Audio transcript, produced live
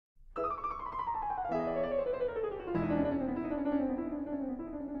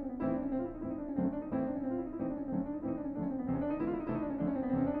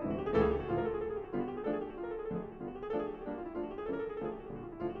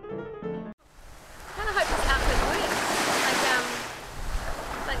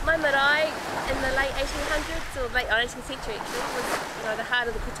Marae in the late 1800s, or late 19th century actually, was the heart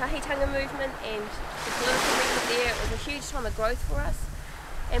of the Kotahitanga movement and the political movement there. It was a huge time of growth for us,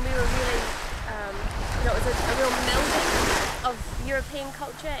 and we were really, it was a real melding of European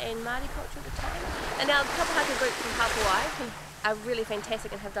culture and Māori culture at the time. And now the Kapahaka group from Hawaii, who are really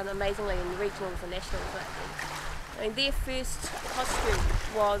fantastic and have done amazingly in the regionals and nationals lately. I mean, their first costume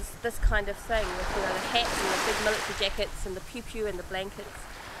was this kind of thing, with the hats and the big military jackets and the pew-pew and the blankets,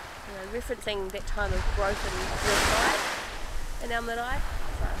 referencing that time of growth and real life in our marae.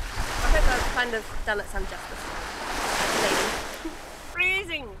 So I hope I've kind of done it some justice.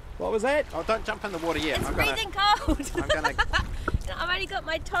 Freezing! What was that? Oh, don't jump in the water yet. It's freezing cold! I'm I've only got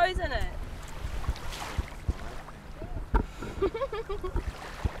my toes in it.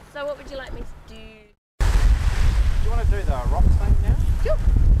 So what would you like me to do? Do you want to do the rocks thing now? Sure.